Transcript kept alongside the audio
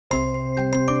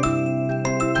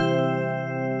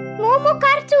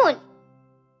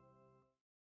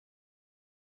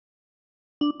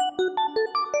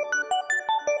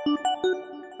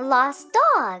lost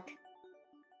dog.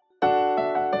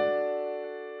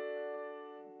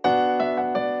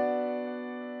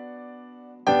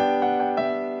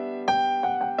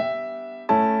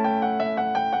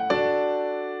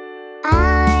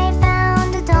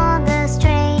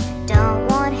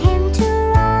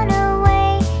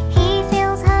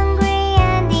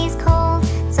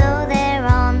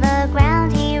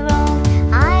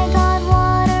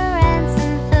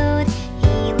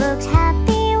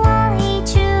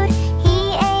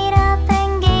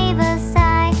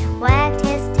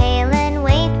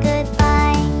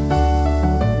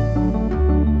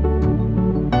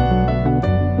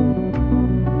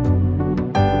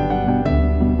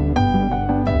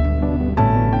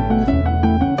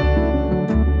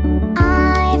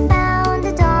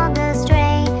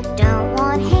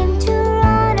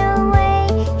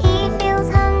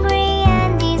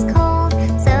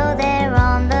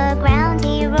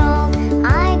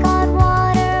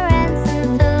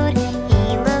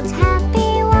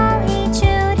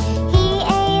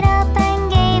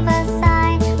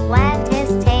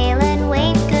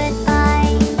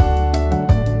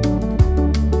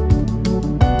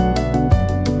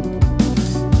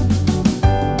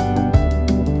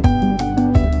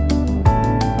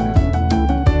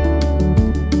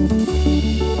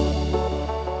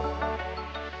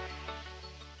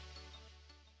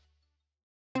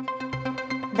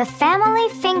 The Family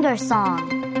Finger Song.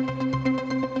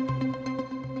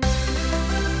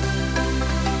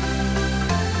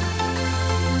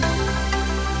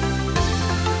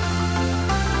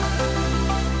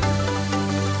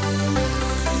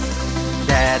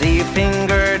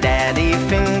 Daddy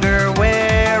finger,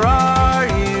 where are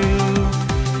you?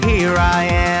 Here I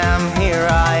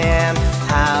am,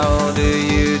 how do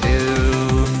you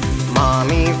do?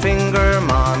 Mommy finger,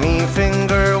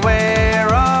 where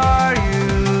are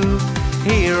you?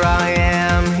 Here I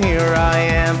am,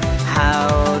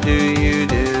 how do you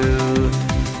do?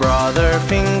 Brother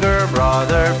finger,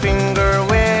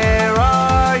 where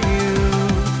are you?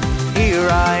 Here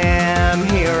I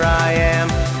am,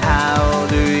 how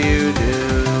do you do?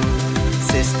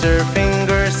 Sister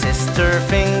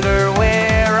finger,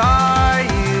 where are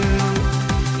you?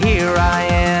 Here I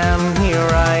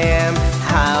am,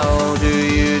 how do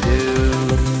you do?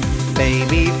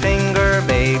 Baby finger,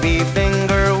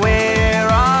 where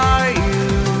are you?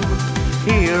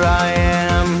 Here I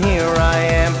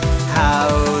am, how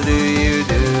do you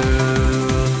do?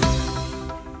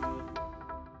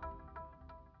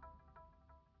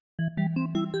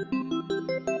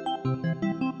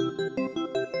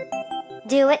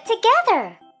 Do it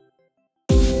together.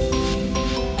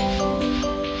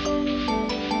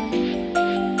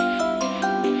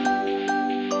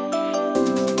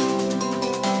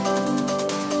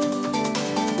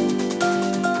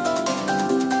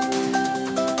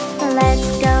 Let's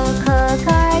go cook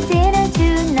our dinner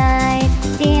tonight.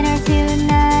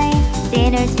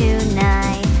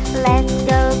 Let's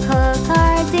go cook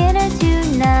our dinner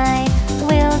tonight.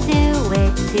 We'll do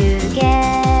it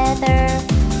together.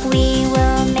 We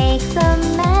will make some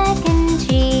mac and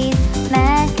cheese.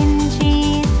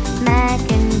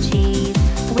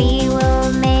 We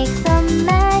will make some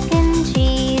mac and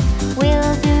cheese.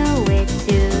 We'll do it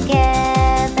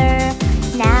together.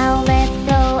 Now let's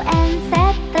go and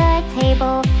set the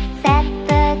table.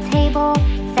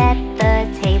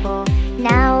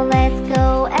 Now let's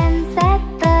go and set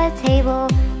the table.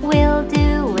 We'll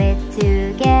do it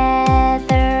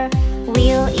together.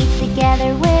 We'll eat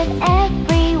together with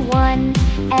everyone.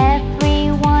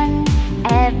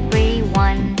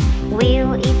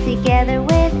 We'll eat together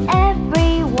with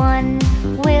everyone.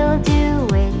 We'll do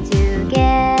it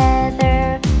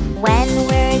together. When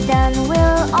we're done,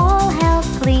 we'll all help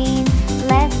clean.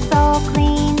 Let's all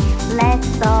clean.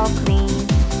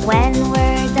 When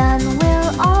we're done,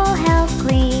 we'll all help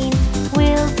clean.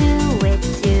 We'll do it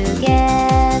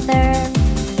together.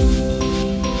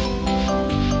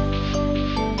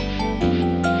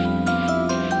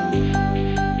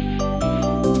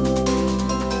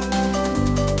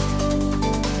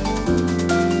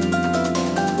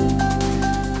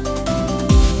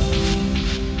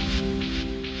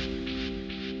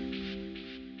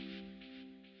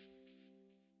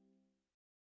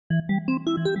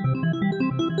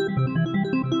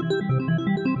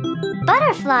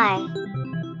 Butterfly.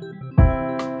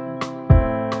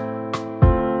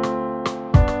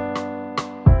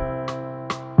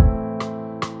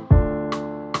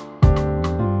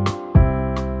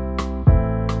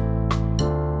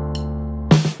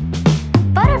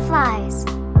 Butterflies.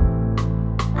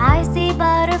 I see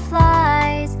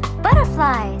butterflies.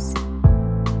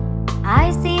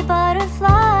 I see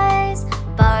butterflies.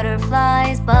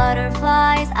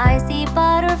 butterflies, I see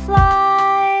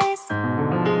butterflies.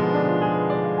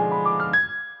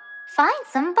 Find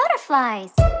some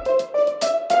butterflies.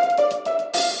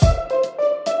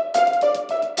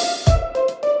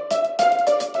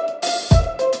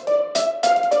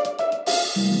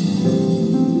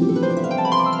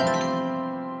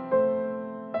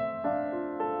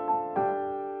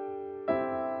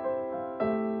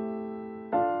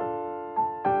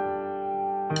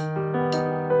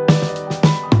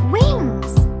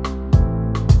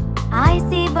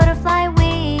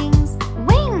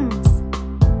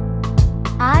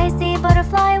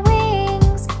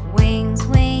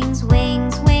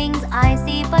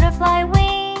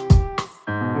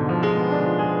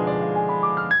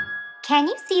 Can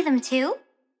you see them too?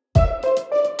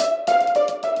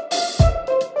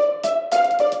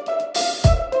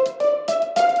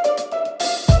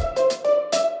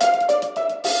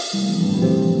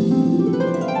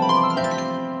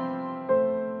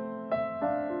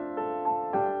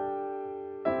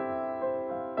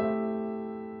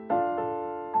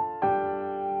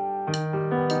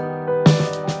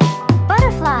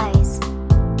 Butterflies.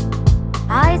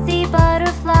 I see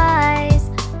butterflies.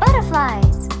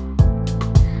 Butterflies.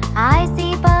 I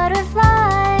see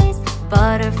butterflies.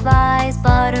 Butterflies,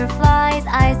 butterflies,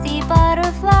 I see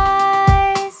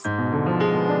butterflies.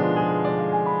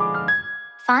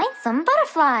 Find some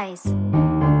butterflies.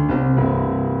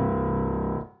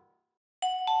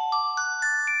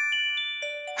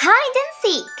 Hide and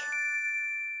seek.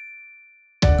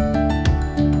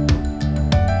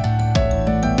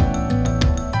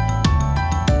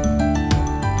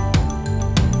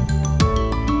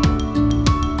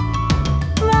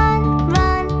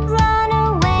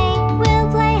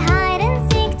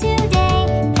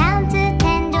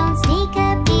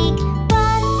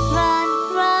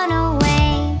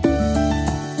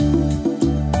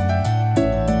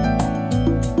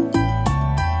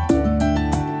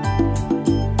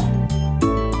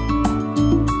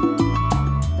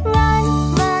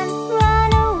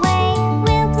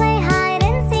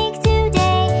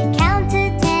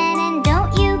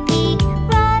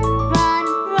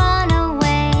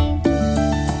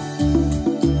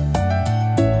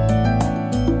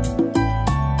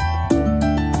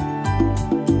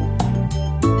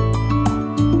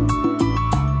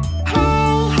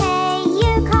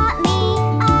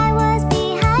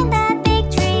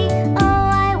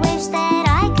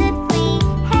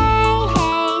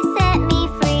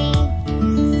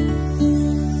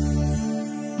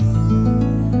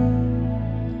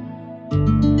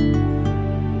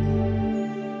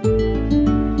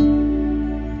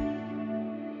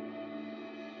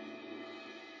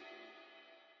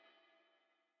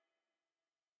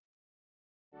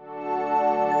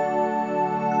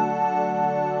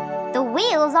 The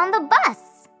wheels on the bus.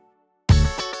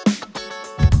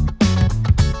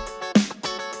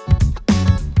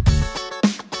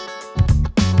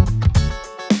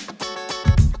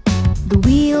 The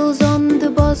wheels on the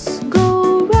bus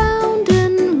go round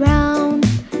and round,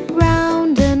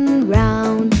 round and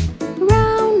round,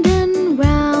 round and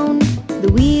round.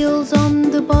 The wheels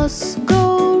on the bus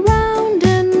go round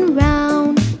and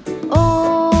round,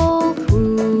 all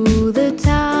through the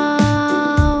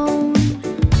town.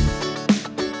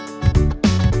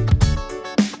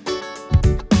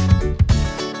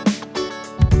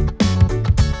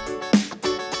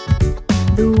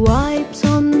 The wipes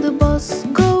on the bus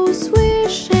go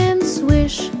swish and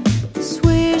swish,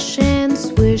 swish and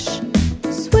swish,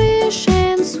 swish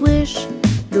and swish.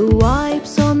 The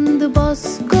wipes on the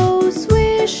bus go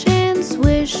swish and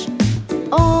swish,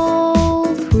 all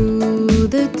through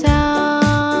the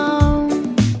town.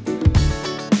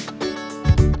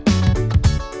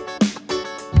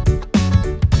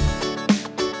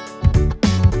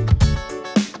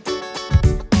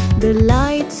 The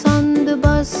lights on the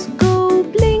bus go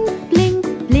blink, blink,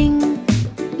 blink,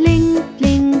 blink,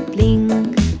 blink,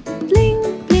 blink, blink,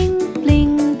 blink,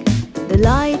 blink. The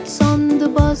lights on the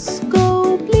bus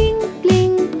go blink,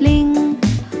 blink, blink,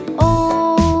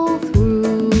 all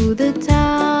through the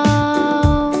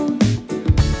town.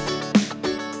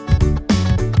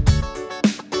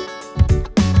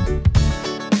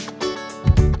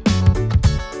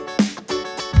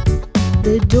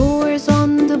 The doors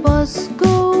on the bus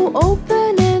go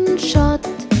open and shut,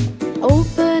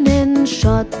 open and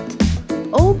shut,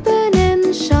 open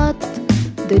and shut.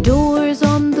 The doors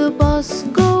on the bus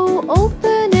go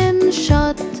open and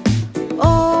shut,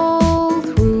 all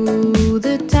through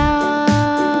the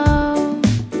town.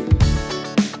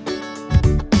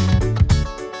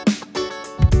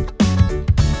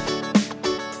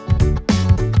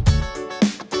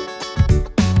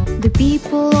 The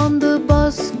people on the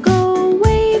bus go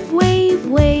wave, wave,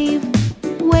 wave.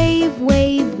 Wave,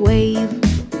 wave, wave.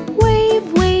 Wave,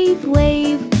 wave,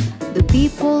 wave. The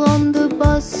people on the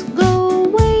bus